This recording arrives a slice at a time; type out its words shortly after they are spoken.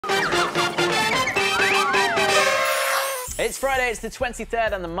It's Friday, it's the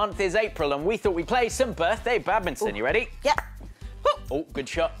 23rd and the month is April, and we thought we'd play some birthday badminton. You ready? Yep. Oh, good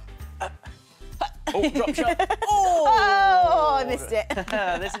shot. Oh, drop shot. Oh, I missed it.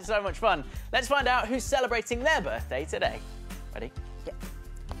 This is so much fun. Let's find out who's celebrating their birthday today. Ready? Yep.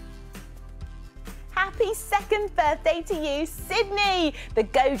 Happy second birthday to you, Sydney. The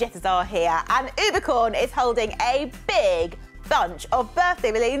Go-Jetters are here, and Ubercorn is holding a big bunch of birthday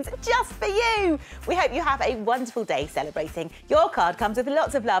balloons just for you. We hope you have a wonderful day celebrating. Your card comes with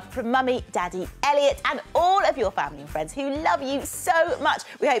lots of love from Mummy, Daddy, Elliot and all of your family and friends who love you so much.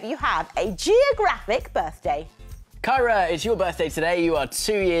 We hope you have a geographic birthday. Kyra, it's your birthday today. You are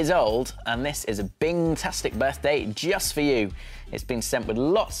 2 years old, and this is a bing-tastic birthday just for you. It's been sent with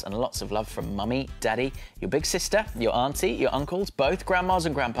lots and lots of love from Mummy, Daddy, your big sister, your auntie, your uncles, both grandmas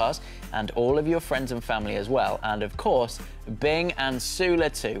and grandpas, and all of your friends and family as well. And of course, Bing and Sula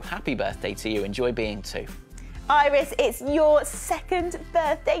too. Happy birthday to you. Enjoy being 2. Iris, it's your second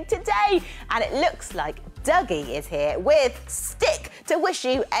birthday today, and it looks like Dougie is here with Stick to wish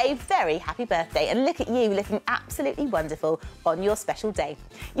you a very happy birthday. And look at you looking absolutely wonderful on your special day.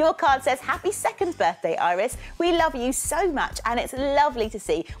 Your card says happy second birthday, Iris. We love you so much, and it's lovely to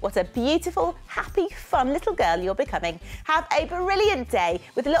see what a beautiful, happy, fun little girl you're becoming. Have a brilliant day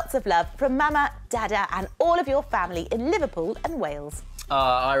with lots of love from Mama, Dada and all of your family in Liverpool and Wales.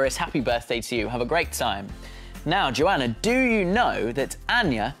 Iris, happy birthday to you. Have a great time. Now, Joanna, do you know that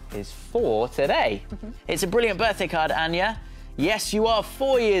Anya is 4 today? It's a brilliant birthday card, Anya. Yes, you are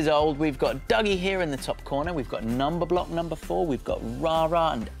 4 years old. We've got Dougie here in the top corner. We've got number block number 4. We've got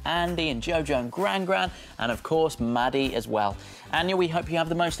Rara and Andy and Jojo and Gran Gran, and of course, Maddie as well. Anya, we hope you have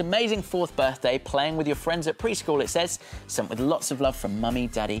the most amazing 4th birthday playing with your friends at preschool, it says. Sent with lots of love from Mummy,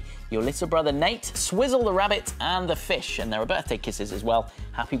 Daddy, your little brother Nate, Swizzle the rabbit and the fish. And there are birthday kisses as well.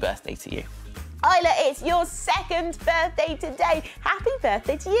 Happy birthday to you. Isla, it's your second birthday today. Happy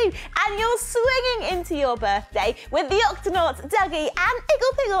birthday to you. And you're swinging into your birthday with the Octonauts, Dougie and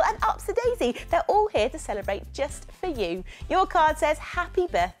Iggle Piggle and Upsy Daisy. They're all here to celebrate just for you. Your card says happy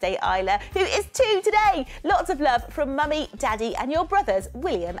birthday, Isla, who is 2 today. Lots of love from Mummy, Daddy and your brothers,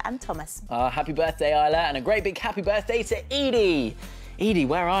 William and Thomas. Happy birthday, Isla, and a great big happy birthday to Edie. Edie,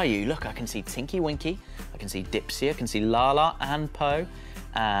 where are you? Look, I can see Tinky Winky, I can see Dipsy, I can see Lala and Poe,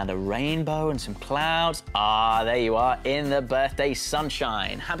 and a rainbow and some clouds. There you are in the birthday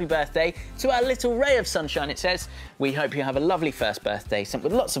sunshine. Happy birthday to our little ray of sunshine, it says. We hope you have a lovely first birthday, sent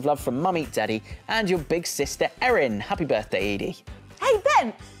with lots of love from Mummy, Daddy and your big sister Erin. Happy birthday, Edie. Hey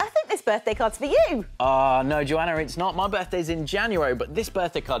Ben, I think this birthday card's for you. No, Joanna, it's not. My birthday's in January, but this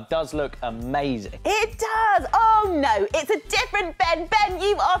birthday card does look amazing. It does. Oh no, it's a different Ben. Ben,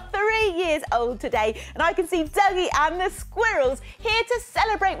 you are 3 years old today, and I can see Dougie and the squirrels here to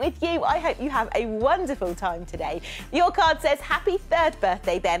celebrate with you. I hope you have a wonderful time today. Your card says happy 3rd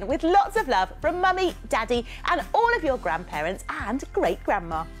birthday, Ben, with lots of love from Mummy, Daddy and all of your grandparents and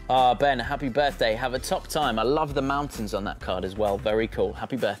great-grandma. Ben, happy birthday. Have a top time. I love the mountains on that card as well. Very cool.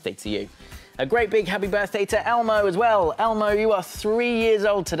 Happy birthday to you. A great big happy birthday to Elmo as well. Elmo, you are 3 years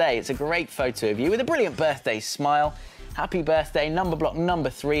old today. It's a great photo of you with a brilliant birthday smile. Happy birthday. Number block number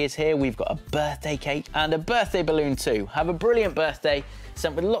 3 is here. We've got a birthday cake and a birthday balloon too. Have a brilliant birthday,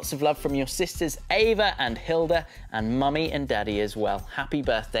 sent with lots of love from your sisters Ava and Hilda and Mummy and Daddy as well. Happy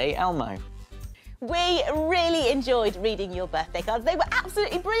birthday, Elmo. We really enjoyed reading your birthday cards. They were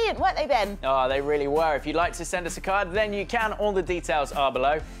absolutely brilliant, weren't they, Ben? They really were. If you'd like to send us a card, then you can. All the details are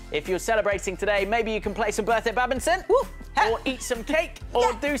below. If you're celebrating today, maybe you can play some birthday badminton, or eat some cake,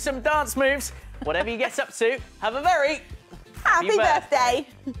 or do some dance moves. Whatever you get up to, have a very happy birthday.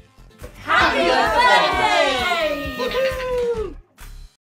 Happy birthday!